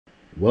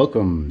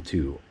Welcome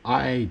to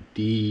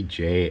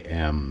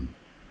IDJM.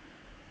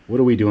 What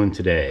are we doing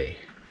today?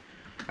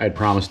 I had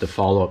promised a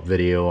follow-up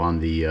video on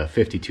the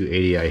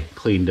 5280 I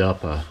cleaned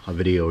up a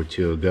video or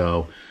two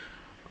ago.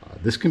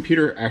 This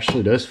computer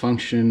actually does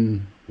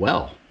function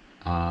well.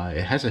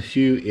 It has a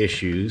few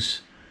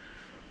issues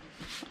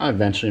I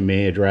eventually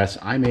may address.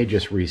 I may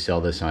just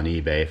resell this on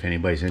eBay. If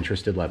anybody's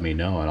interested, let me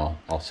know and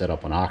I'll set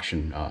up an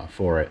auction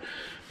for it.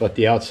 But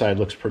the outside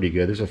looks pretty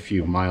good. There's a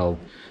few mild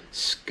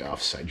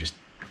scuffs I just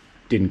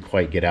didn't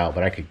quite get out,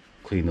 but I could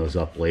clean those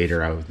up later.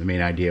 The main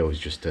idea was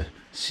just to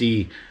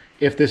see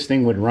if this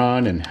thing would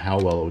run and how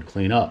well it would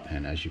clean up.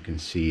 And as you can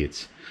see,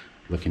 it's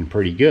looking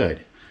pretty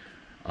good.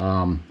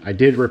 I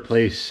did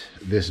replace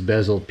this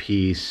bezel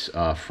piece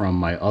from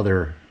my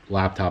other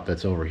laptop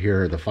that's over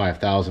here, the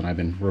 5000 I've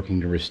been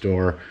working to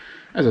restore.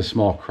 There's a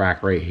small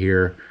crack right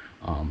here.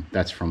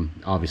 That's from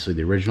obviously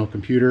the original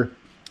computer.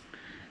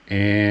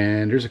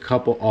 And there's a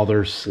couple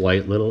other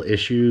slight little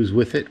issues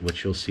with it,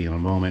 which you'll see in a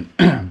moment.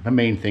 The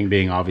main thing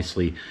being,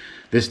 obviously,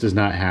 this does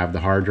not have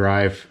the hard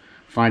drive.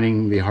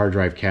 Finding the hard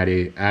drive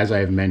caddy, as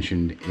I've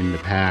mentioned in the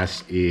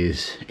past,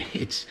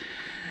 it's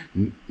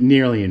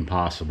nearly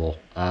impossible.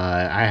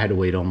 I had to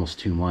wait almost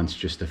 2 months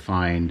just to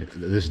find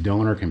this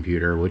donor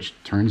computer, which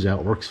turns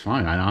out works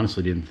fine. I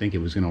honestly didn't think it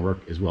was going to work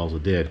as well as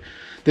it did.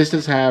 This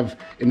does have,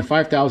 in the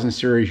 5000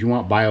 series, you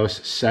want BIOS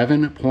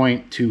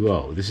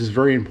 7.20. This is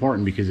very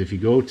important because if you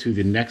go to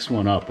the next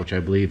one up, which I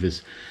believe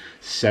is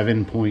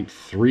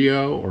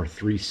 7.30 or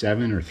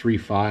 37 or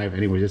 35,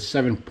 anyways, it's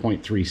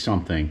 7.3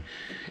 something.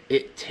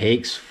 It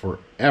takes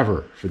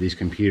forever for these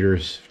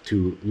computers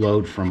to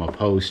load from a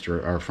post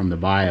or from the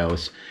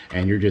BIOS,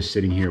 and you're just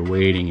sitting here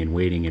waiting and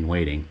waiting and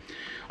waiting.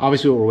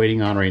 Obviously, what we're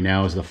waiting on right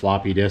now is the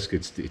floppy disk.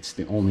 It's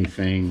the only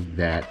thing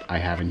that I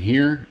have in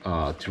here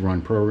to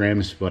run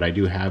programs, but I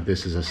do have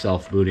this as a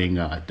self-booting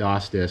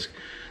DOS disk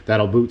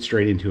that'll boot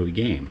straight into a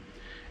game.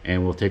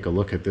 And we'll take a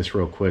look at this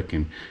real quick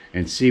and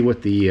see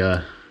what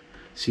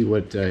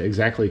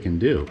exactly it can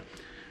do.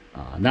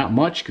 Not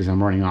much because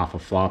I'm running off a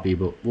floppy,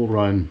 but we'll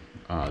run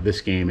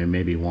this game and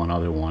maybe one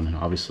other one.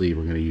 Obviously,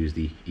 we're going to use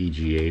the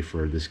EGA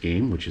for this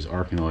game, which is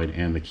Arkanoid,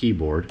 and the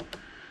keyboard.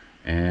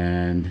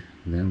 And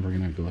then we're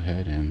going to go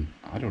ahead and,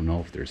 I don't know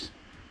if there's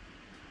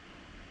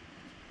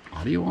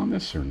audio on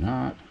this or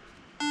not.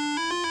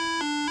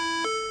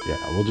 Yeah,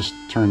 we'll just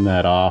turn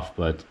that off,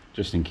 but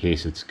just in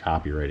case it's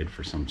copyrighted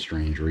for some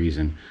strange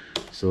reason.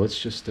 So let's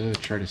just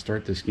try to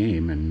start this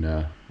game, and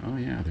oh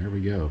yeah, there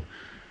we go.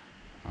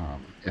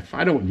 If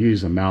I don't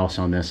use a mouse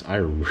on this, I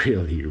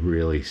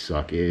really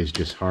suck. It is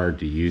just hard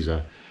to use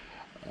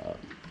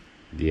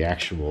the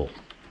actual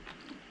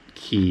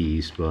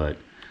keys, but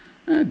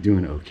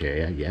doing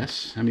okay, I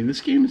guess. I mean,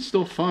 this game is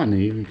still fun,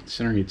 even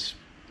considering it's,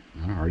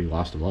 I already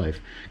lost a life.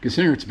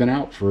 Considering it's been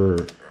out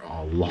for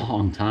a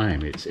long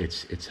time,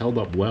 it's held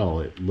up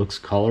well. It looks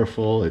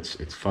colorful.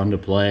 It's fun to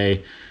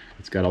play.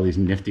 It's got all these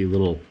nifty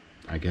little,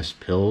 I guess,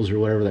 pills or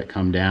whatever that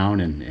come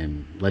down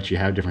and let you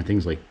have different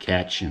things like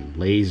catch and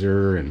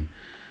laser and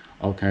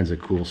all kinds of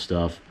cool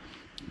stuff.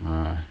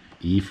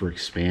 E for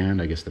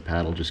expand. I guess the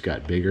paddle just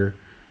got bigger.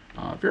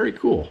 Very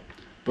cool.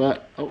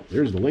 But, oh,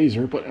 there's the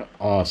laser, but,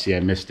 oh, see,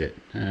 I missed it.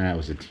 That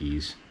was a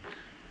tease.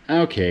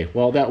 Okay,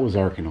 well, that was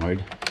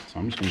Arkanoid. So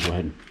I'm just going to go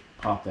ahead and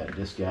pop that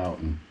disc out.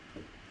 And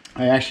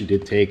I actually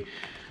did take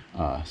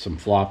some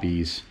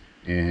floppies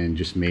and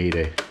just made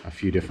a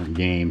few different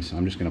games.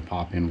 I'm just going to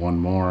pop in one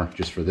more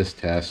just for this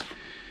test.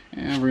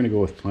 And we're going to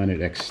go with Planet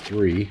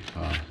X3.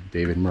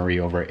 David Murray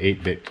over at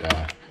 8-Bit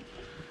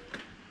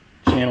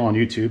channel on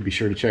YouTube. Be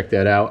sure to check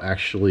that out.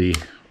 Actually,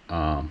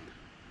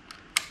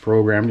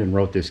 programmed and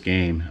wrote this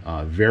game.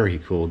 Very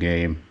cool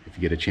game. If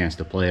you get a chance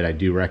to play it, I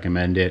do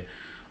recommend it.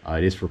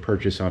 It is for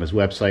purchase on his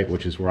website,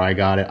 which is where I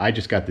got it. I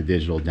just got the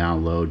digital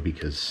download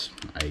because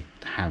I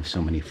have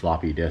so many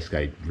floppy disks.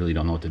 I really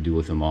don't know what to do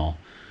with them all.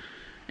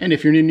 And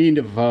if you're in need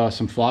of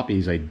some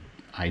floppies,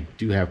 I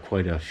do have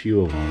quite a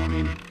few of them. I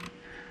mean,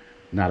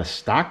 not a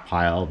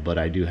stockpile, but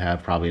I do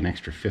have probably an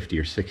extra 50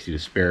 or 60 to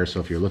spare. So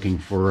if you're looking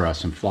for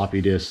some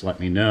floppy disks, let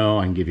me know.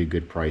 I can give you a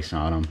good price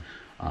on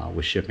them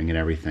with shipping and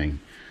everything.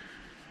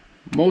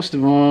 Most of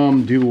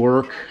them do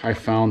work. I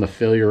found the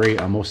failure rate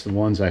on most of the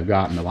ones I've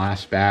got in the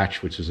last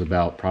batch, which is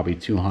about probably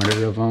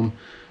 200 of them,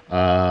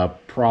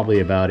 probably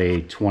about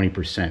a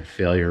 20%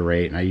 failure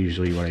rate. And I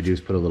usually, what I do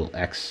is put a little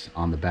X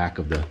on the back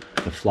of the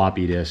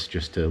floppy disk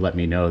just to let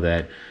me know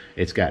that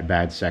it's got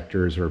bad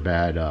sectors or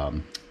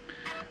bad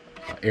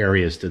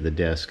areas to the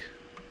disk.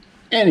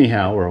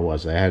 Anyhow, where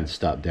was I? I had to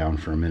stop down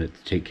for a minute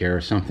to take care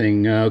of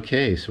something.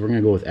 Okay, so we're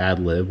going to go with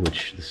AdLib,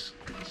 which this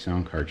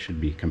sound card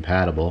should be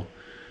compatible.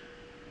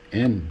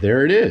 And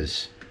there it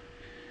is.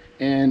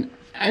 And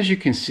as you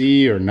can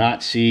see or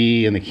not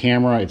see in the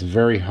camera, it's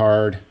very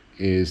hard.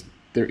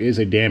 There is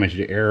a damaged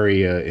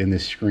area in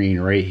this screen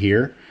right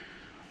here.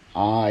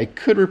 I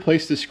could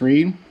replace the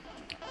screen.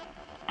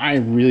 I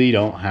really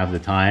don't have the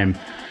time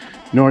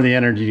nor the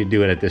energy to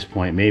do it at this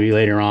point. Maybe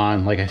later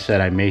on. Like I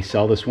said, I may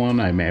sell this one.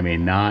 I may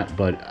not.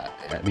 But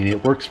I mean,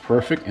 it works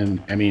perfect.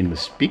 And I mean, the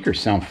speakers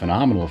sound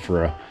phenomenal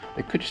for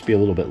They could just be a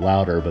little bit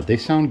louder, but they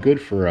sound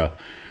good for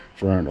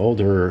an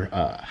older,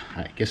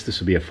 I guess this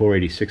would be a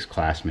 486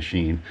 class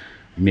machine.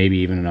 Maybe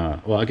even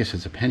well, I guess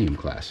it's a Pentium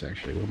class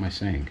actually. What am I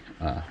saying?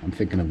 I'm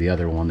thinking of the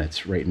other one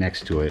that's right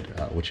next to it,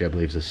 which I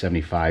believe is a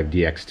 75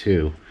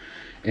 DX2.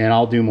 And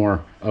I'll do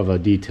more of a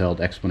detailed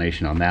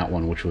explanation on that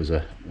one, which was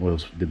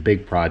the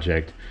big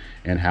project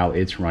and how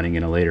it's running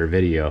in a later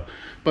video.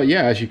 But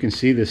yeah, as you can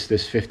see, this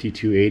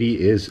 5280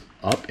 is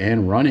up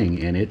and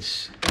running, and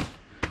it's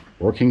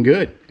working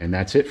good. And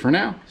that's it for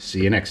now.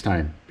 See you next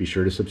time. Be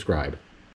sure to subscribe.